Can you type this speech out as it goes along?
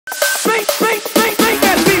Hey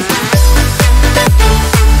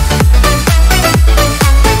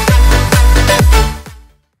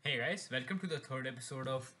guys, welcome to the third episode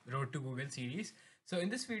of Road to Google series. So in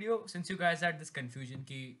this video, since you guys had this confusion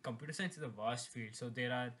ki computer science is a vast field, so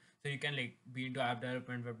you can like be into app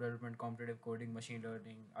development, web development, competitive coding, machine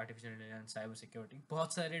learning, artificial intelligence, cyber security,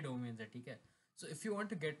 बहुत सारे domains है, ठीक है? So if you want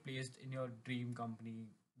to get placed in your dream company,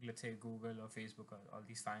 let's say Google or Facebook or all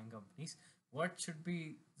these fine companies, what should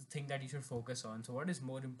be the thing that you should focus on? So what is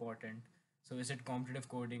more important? So is it competitive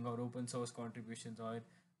coding or open source contributions or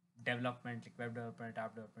development, like web development,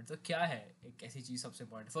 app development? So क्या है एक ऐसी चीज सबसे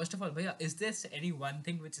important? First of all, भैया, is there any one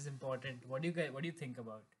thing which is important? What do you think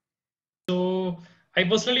about? So I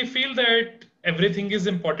personally feel that everything is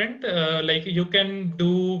important. Like you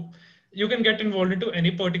can get involved into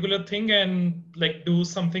any particular thing and like do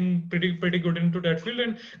something pretty good into that field,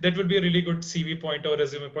 and that will be a really good CV point or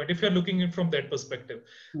resume point if you're looking at from that perspective.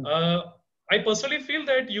 Uh, I personally feel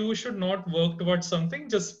that you should not work towards something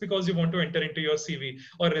just because you want to enter into your CV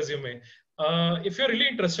or resume. If you're really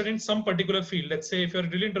interested in some particular field, let's say if you're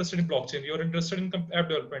really interested in blockchain, you're interested in app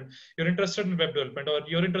development, you're interested in web development, or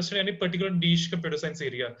you're interested in any particular niche computer science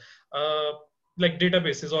area, uh, like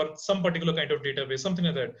databases or some particular kind of database, something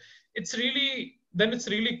like that. It's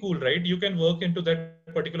really cool, right? You can work into that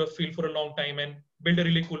particular field for a long time and build a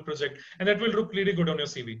really cool project, and that will look really good on your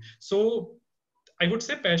CV. So I would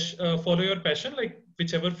say follow your passion, like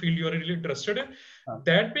whichever field you are really interested in.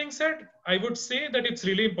 That being said, I would say that it's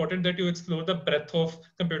really important that you explore the breadth of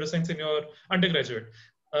computer science in your undergraduate.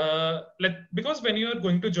 Because when you are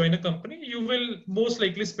going to join a company, you will most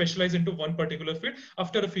likely specialize into one particular field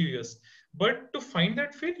after a few years. But to find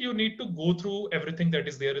that field, you need to go through everything that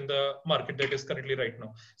is there in the market that is currently right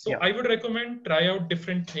now. So I would recommend try out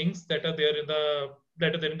different things that are there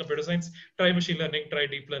in computer science. Try machine learning, try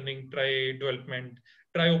deep learning, try development,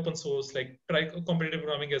 try open source, like try competitive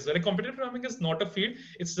programming as well. Like competitive programming is not a field;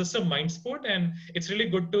 it's just a mind sport, and it's really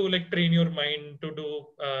good to like train your mind to do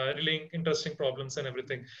really interesting problems and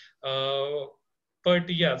everything. But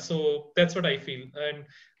yeah, so that's what I feel. And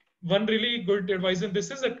one really good advice in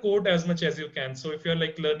this is that code as much as you can. So if you're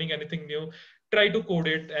like learning anything new, try to code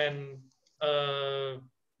it and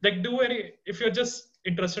like do any. If you're just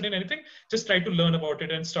interested in anything, just try to learn about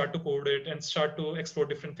it and start to code it and start to explore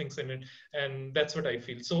different things in it. And that's what I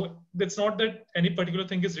feel. So it's not that any particular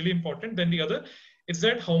thing is really important than the other. It's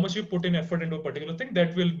that how much you put in effort into a particular thing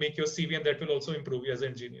that will make your CV and that will also improve you as an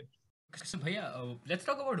engineer. So भैया, let's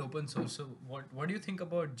talk about open source. So what do you think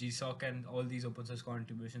about GSOC and all these open source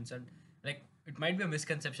contributions? And like it might be a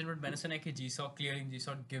misconception, but मैंने सुना है कि GSOC clearing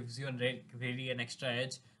GSOC gives you really an extra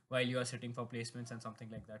edge while you are sitting for placements and something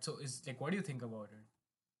like that. So is like what do you think about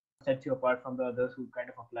it? Sets you apart from the others who kind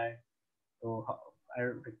of apply. So,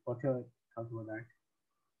 what's your thoughts about that?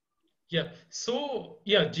 Yeah. So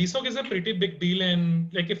yeah, GSOC is a pretty big deal,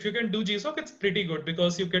 and like if you can do GSOC, it's pretty good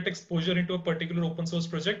because you get exposure into a particular open source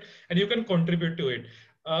project and you can contribute to it.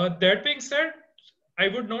 That being said, I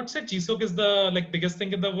would not say GSOC is the like biggest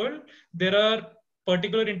thing in the world. There are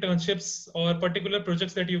particular internships or particular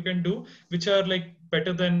projects that you can do which are like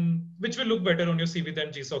which will look better on your CV than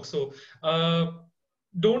GSOC. So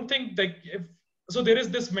don't think like if so there is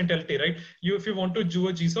this mentality, right? If you want to do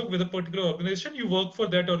a GSOC with a particular organization, you work for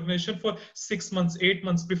that organization for 6 months, 8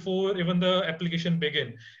 months before even the application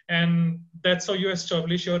begin, and that's how you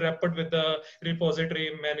establish your rapport with the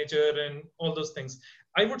repository manager and all those things.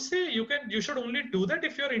 I would say you should only do that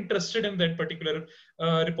if you're interested in that particular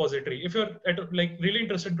repository. If you're like really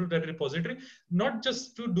interested in that repository, not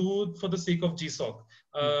just to do for the sake of GSOC.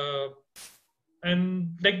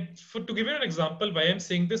 And like to give you an example why I'm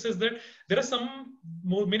saying this is that there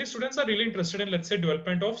are many students are really interested in, let's say,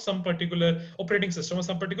 development of some particular operating system or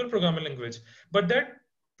some particular programming language, but that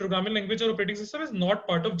programming language or operating system is not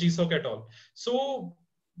part of GSOC at all. So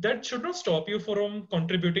that should not stop you from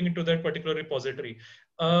contributing into that particular repository.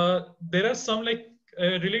 There are some like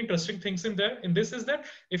really interesting things in there. In this is that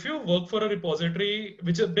if you work for a repository,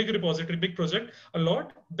 which is a big repository, big project, a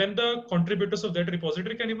lot, then the contributors of that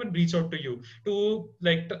repository can even reach out to you to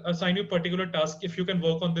like assign you particular task. If you can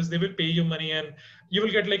work on this, they will pay you money and you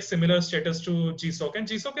will get like similar status to GSOC. And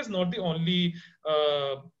GSOC is not the only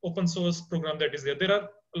open source program that is there. There are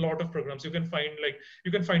a lot of programs you can find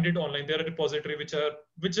it online. There are repository which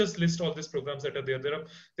just list all these programs that are there.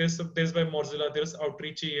 There's by Mozilla, there's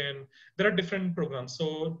Outreachy, and there are different programs.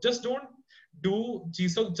 So just don't do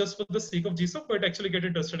GSOC just for the sake of GSOC, but actually get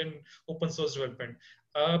interested in open source development.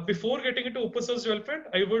 Before getting into open source development,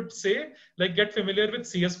 I would say like get familiar with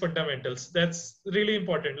CS fundamentals. That's really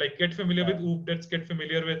important. Like get familiar with OOP, get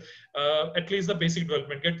familiar with at least the basic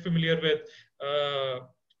development. Get familiar with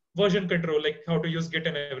version control, like how to use Git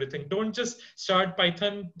and everything. Don't just start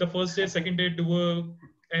Python the first day, second day, do a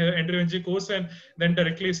entry course, and then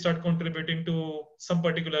directly start contributing to some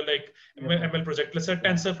particular like ML project. Let's say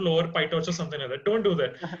TensorFlow or PyTorch or something like that. Don't do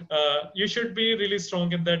that. You should be really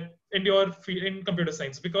strong in that in your field in computer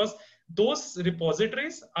science, because those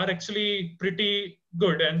repositories are actually pretty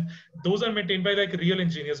good, and those are maintained by like real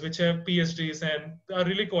engineers which have PhDs and are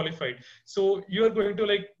really qualified. So you are going to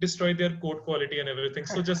like destroy their code quality and everything.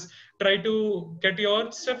 So just try to get your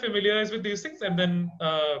stuff familiarized with these things, and then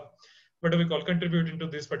what do we call, contribute into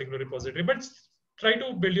this particular repository. But try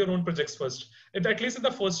to build your own projects first. At least in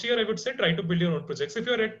the first year, I would say try to build your own projects. If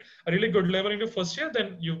you're at a really good level in your first year,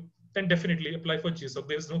 then definitely apply for GSOC.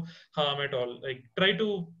 There's no harm at all. Like try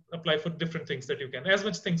to apply for different things that you can, as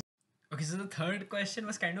much things. Okay, so the third question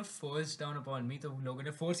was kind of forced down upon me. तो लोगों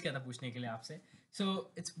ने force किया था पूछने के लिए आपसे.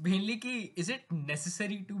 So it's mainly कि is it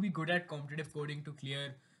necessary to be good at competitive coding to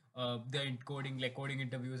clear the coding, like coding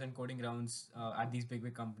interviews and coding rounds at these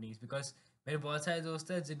big companies? Because मेरे बहुत सारे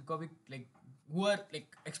दोस्त हैं जिनको भी like who are like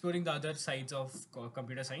exploring the other sides of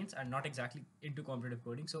computer science and not exactly into competitive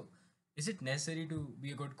coding. So is it necessary to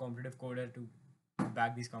be a good competitive coder to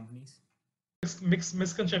back these companies?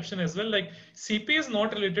 Misconception as well. Like CP is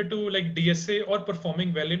not related to like DSA or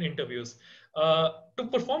performing well in interviews. To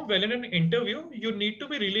perform well in an interview, you need to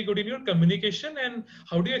be really good in your communication and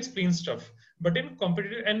how do you explain stuff. But in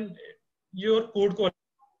competitive and your code quality,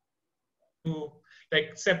 to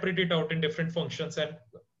like separate it out in different functions, and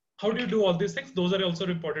how do you do all these things, those are also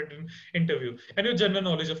important in interview, and your general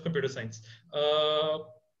knowledge of computer science.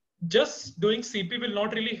 Just doing CP will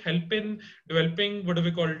not really help in developing what do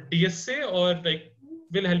we call DSA, or like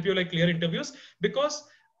will help you like clear interviews, because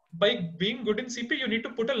by being good in CP you need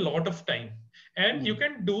to put a lot of time, and you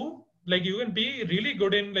can do like you can be really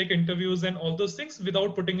good in like interviews and all those things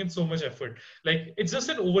without putting in so much effort. Like it's just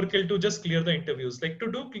an overkill to just clear the interviews. Like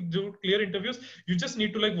to do clear interviews, you just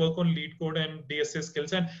need to like work on lead code and DSA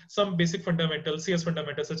skills and some basic fundamentals, CS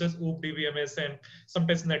fundamentals such as OOP, DBMS, and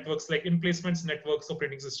sometimes networks like in placements, networks,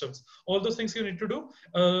 operating systems. All those things you need to do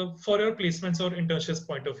for your placements or internships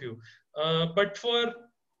point of view.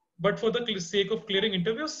 But for the sake of clearing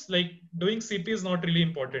interviews, like doing CP is not really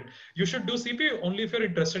important. You should do CP only if you're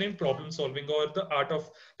interested in problem solving or the art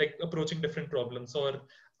of like approaching different problems, or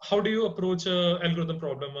how do you approach a algorithm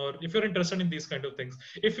problem, or if you're interested in these kind of things.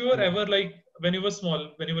 If you were ever like when you were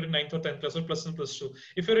small, when you were in 9th or 10th class or plus one plus two,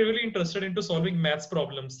 if you're really interested into solving maths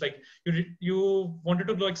problems, like you wanted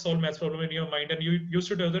to like solve maths problem in your mind and you used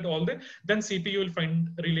to do that all day, then CP you will find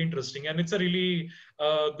really interesting, and it's a really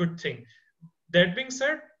good thing. That being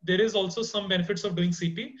said, there is also some benefits of doing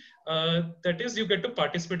CP. That is, you get to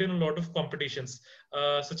participate in a lot of competitions,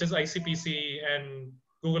 such as ICPC and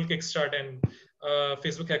Google Kickstart and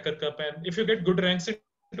Facebook Hacker Cup. And if you get good ranks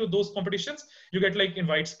into those competitions, you get like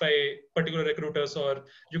invites by particular recruiters, or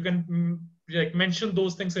you can like mention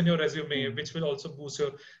those things in your resume, which will also boost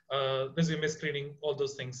your resume screening, all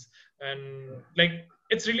those things. And like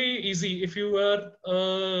it's really easy if you are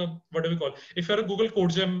what do we call, if you're a Google Code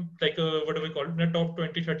Gem, like what do we call, in the top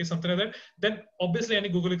 20 30 something like that, then obviously any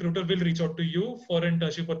Google recruiter will reach out to you for an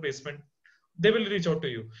internship or placement. They will reach out to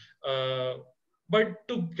you, but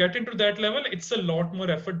to get into that level, it's a lot more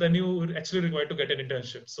effort than you actually require to get an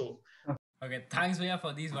internship. So okay, thanks Vaya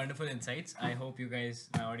for these wonderful insights. I hope you guys,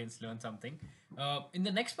 my audience, learned something. In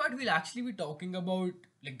the next part, we'll actually be talking about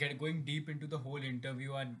like going deep into the whole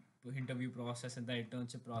interview and interview process and the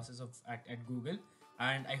internship process of at Google.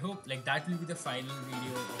 And I hope like that will be the final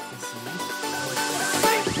video of this series.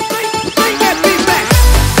 So,